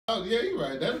Oh, yeah, you're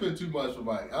right. That'd been too much for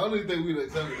Mike. I don't even think we'd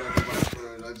accepted that for Mike.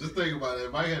 For like, just think about it.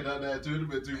 If Mike had done that too, it'd have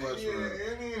been too much for him.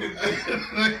 It'd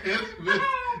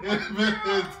have been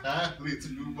entirely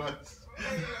too much.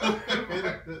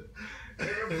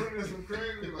 They're putting some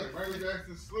crazy, like Michael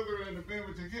Jackson slithering in the bed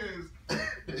with your kids.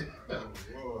 Oh,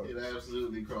 Lord. It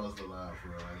absolutely crossed the line for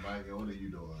him. Like, Mike, what are you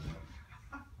doing?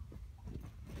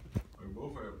 We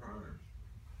both had priors.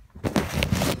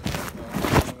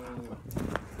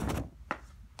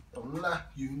 Don't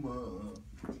lock you up.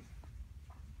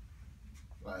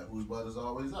 Like, whose butt is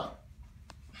always up?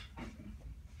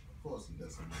 Of course he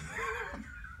does something.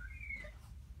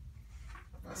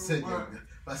 If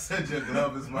I said your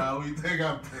glove is mine, what do you think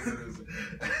I'm pissing?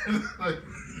 Like,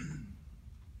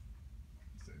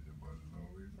 Said your butt is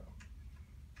always up.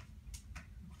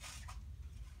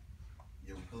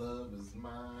 your glove is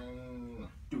mine.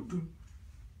 Doo-doo.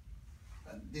 I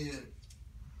did.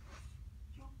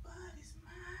 Your butt is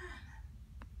mine.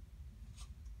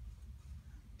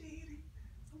 I did it.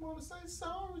 I want to say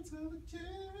sorry to the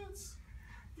kids.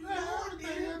 You know I did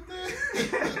it.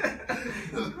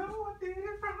 You know I did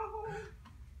it wrong.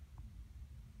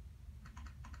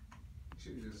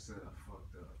 Should have just said I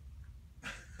fucked up.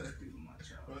 People my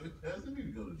child. That's need to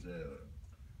go to jail.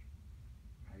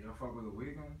 Hey, y'all fuck with the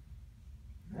weekend?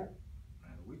 Man,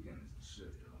 the weekend is the shit,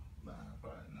 yo. Nah,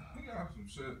 probably not. He got some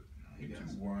shit. Nah, He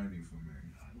too whiny for me.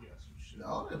 Nah, he got some shit.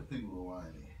 All them people are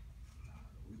whiny. Nah,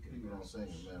 the weekend. People don't sing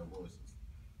in male voices.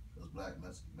 Because black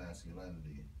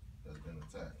masculinity has been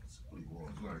attacked. It's complete war.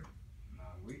 It's like,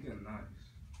 Nah, the weekend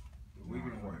nice. The not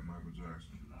weekend quite Michael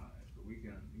Jackson. Nah, the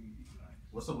weekend he's nice.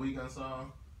 What's the weekend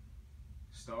song?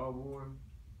 Star Wars.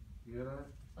 You hear that?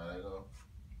 How that go?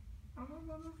 I'm a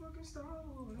motherfucking Star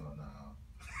Wars. Oh, no.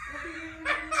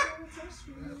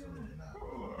 Absolutely Absolutely not.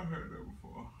 Oh, I heard that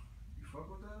before. You fuck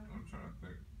with that? I'm trying to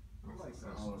think. I like I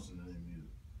that don't song. listen to any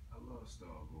music. I love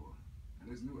Star Wars.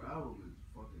 And this new album is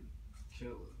fucking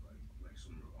killer. Like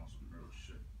some on some real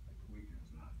shit. Like the weekend's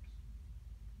nice.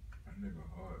 That nigga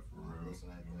hard for I real.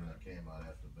 listen to anything that came out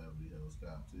after Beverly Hills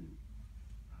Cop 2.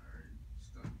 Alright,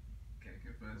 stuff. Can't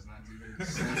confess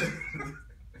 1987.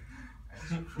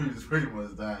 We just pretty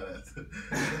much died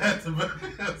after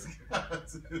Beverly Hills Cop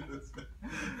 2.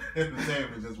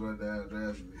 Entertainment just went down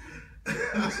drastically.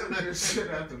 That's some good shit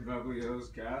after Beverly Hills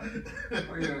Cop.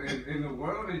 Oh, yeah, in the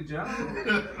world in general.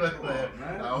 Come on,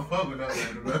 man. I don't fuck with that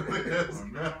after Beverly Hills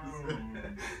Cop.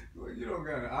 Well, you don't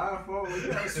got an iPhone, you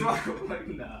got a smartphone. Like,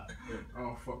 nah, I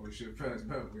don't fuck with shit past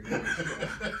Beverly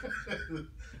Hills.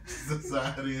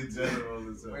 Society in general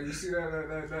is Like, you see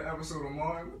that episode of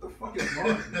Martin? What the fuck is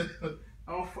Martin?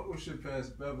 I don't fuck with shit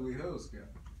past Beverly Hills, guy.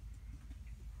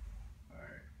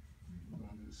 Alright, we're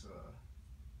gonna just play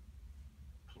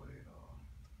it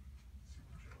see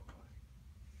what y'all like.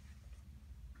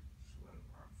 Just let it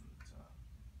rock from the top.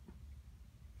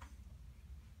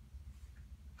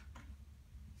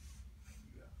 We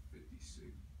got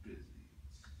 56 busies.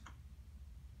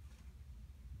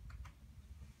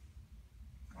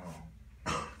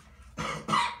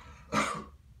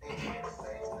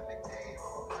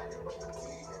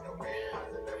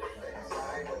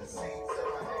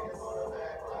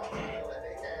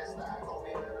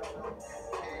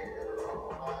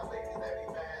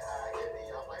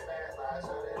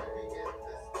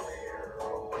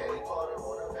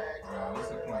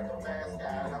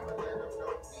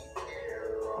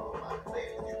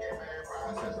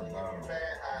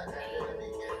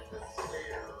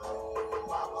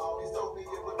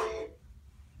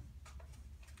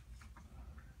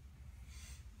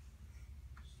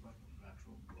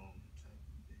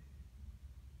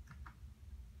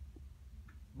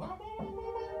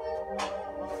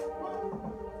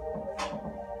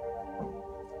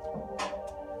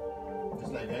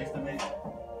 Just like gangsta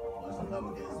nigga.